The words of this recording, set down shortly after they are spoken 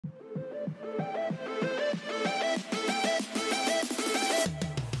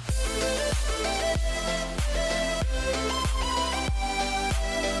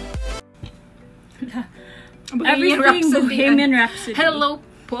Bohemian Rhapsody. Hello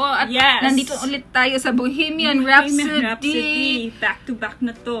po. At nandito ulit tayo sa Bohemian Rhapsody. Back to back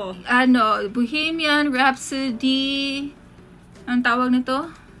na to. Bohemian Rhapsody. Anong tawag nito?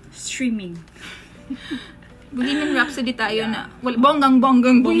 Streaming. Bohemian Rhapsody tayo na. Well, bonggang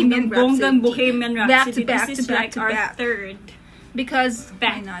Bohemian Rhapsody. Back to back. Our third. Because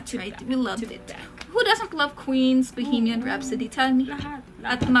why not, right? We loved it. Who doesn't love Queen's Bohemian Rhapsody? Tell me. Lahat.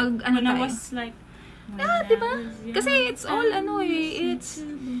 At When I was like, diba? Kasi it's all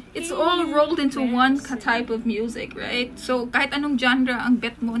it's all rolled into one type of music, right? So kahit anong genre ang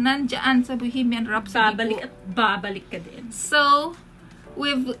bet mo, nandyan sa Bohemian Rhapsody. Babalik at babalik ka din. So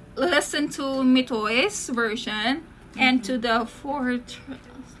we've listened to Mitoy's version and to the Four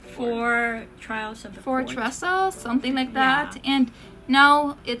Trestles, something like that. And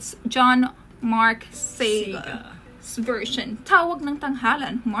now it's John Mark Saga's version. Tawag ng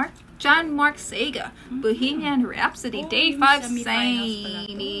tanghalan, John Mark Saga, Bohemian Rhapsody, Day 5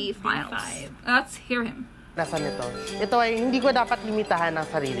 semi-finals. Let's hear him. Ito ay hindi ko dapat limitahan ang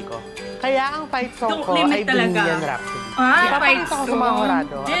sarili ko. Kaya ang fight song ko ay Bohemian Rhapsody. Ipapakita ko sa mga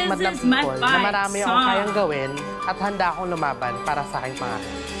horado at madlang people na marami akong kayang gawin at handa akong lumaban para sa aking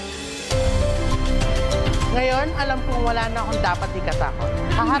pangarap. Ngayon, alam kong wala na akong dapat ikatakot.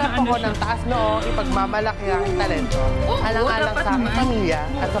 Haharap ako ng taas noo, ipagmamalaki ang aking talento, alang-alang sa aking pamilya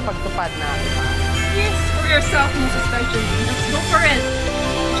at sa pagtupad na aking pangarap. Yes, for yourself most especially. Let's go for it.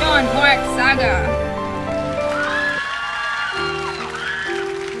 John Mark Saga.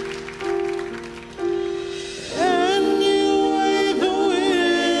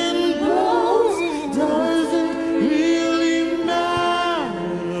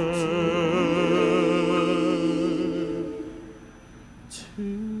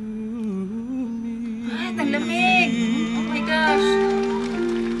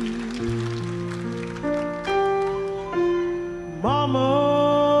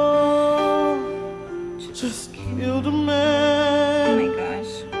 Just killed a man. Oh my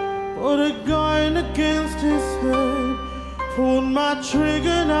gosh. Put a gun against his head. Pulled my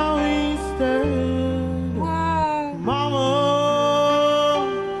trigger, now he's dead. Wow. Mama,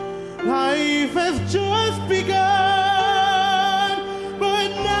 life has just begun. But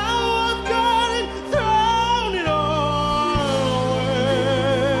now I've gone and thrown it all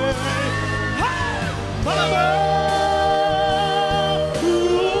away. Hey, Mama!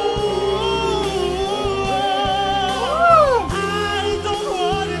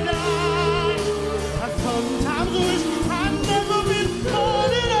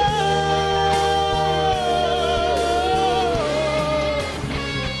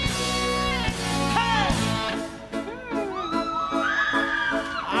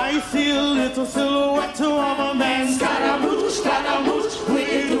 I see a little silhouette of a man. Scaramouche,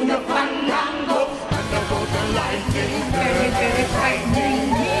 way to the fandango. Thunderbolt and lightning, very, very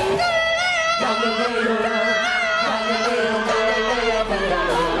frightening. Galileo, Galileo, Galileo,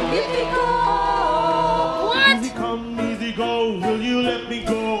 Galileo. Easy go. What? Easy come, easy go. Will you let me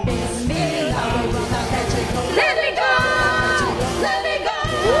go? Let me go. Let me go.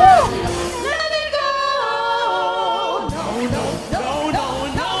 Woo.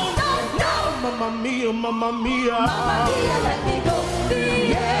 Mamma mia, mamma mia. Mamma mia, let me go.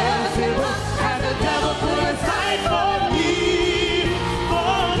 Yes, it was as the devil put aside for me,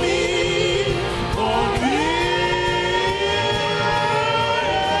 for me, for me.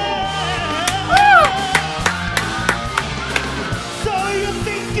 So you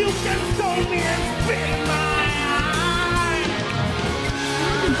think you can show me and spit in my eye?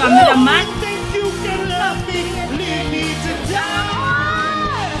 Cameraman. You think you can love me, leave me to die?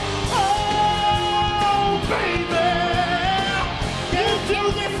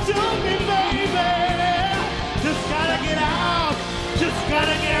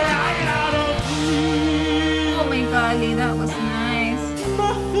 Gotta get right out of here. Oh my golly, that was nice.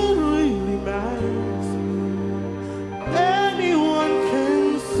 Nothing really matters. Anyone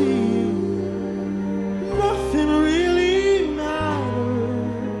can see. Nothing really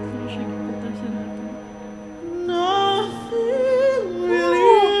matters. Nothing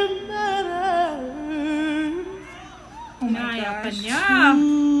really matters. Oh my gosh.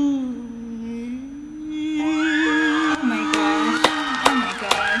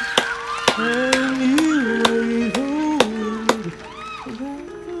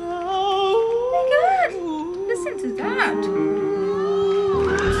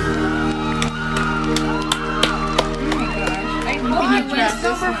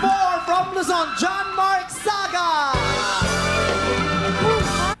 Number 4 from Luzon, John Mark Saga.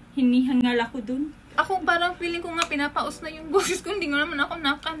 Hinihangal ako dun. Ako ako parang feeling ko nga pinapaus na yung boses ko, hindi nga naman ako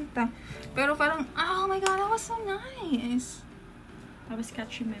nakanta. Pero parang, oh my god, that was so nice. I was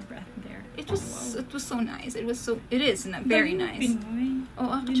catching my breath there. It was so nice. It is very nice.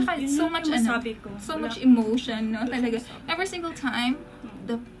 Oh, tsaka so much emotion, no? Talaga. Every single time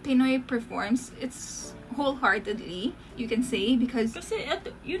the Pinoy performs, it's wholeheartedly, you can say, because kasi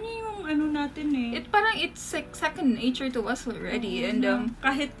yun yung ano natin eh. It's like second nature to us already, and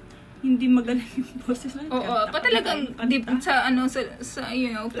kahit hindi magaling yung boses na. Oo, pa talagang talagang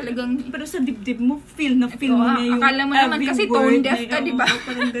pero sa dibdib mo feel mo na yung akala mo naman kasi tone deaf ka, di ba?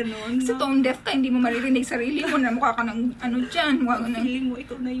 Parang gano'n. Kasi tone deaf ka, hindi mo maririnig sarili mo na mukha ka ng dyan. Feeling mo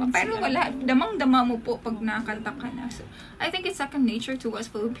ikaw na yung pero wala, damang-dama mo po pag nakanta ka na. So, I think it's second nature to us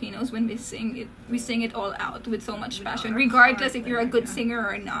Filipinos when we sing it all out with so much passion, regardless if you're a good singer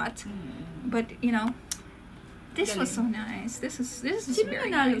or not. But, this was so nice. This is very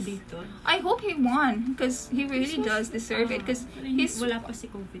nice. Dito? I hope he won because he really does deserve it because wala pa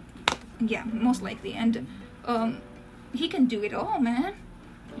si COVID. Yeah, most likely, and he can do it all, man.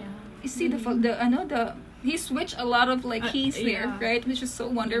 Yeah. You see he switched a lot of keys there, right? Which is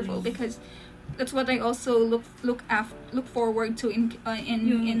so wonderful because that's what I also look forward to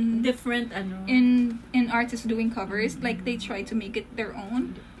in different in artists doing covers, like they try to make it their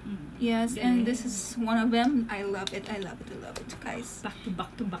own. Yes, and this is one of them. I love it, guys.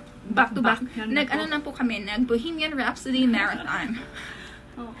 Back to back. Nag Bohemian Rhapsody marathon.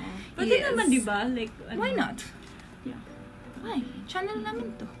 Oo. Pwede naman, di ba? Why not? Yeah. Why? Channel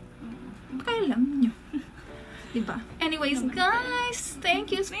namin to. Kaya lang nyo. Diba? Anyways, guys, thank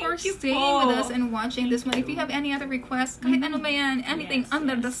you for staying with us and watching this one. If you have any other requests, kahit ano ba yan, anything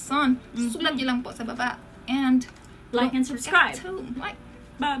under the sun, sulat nyo lang po sa baba. And like and subscribe. Like.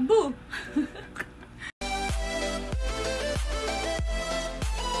 Babu!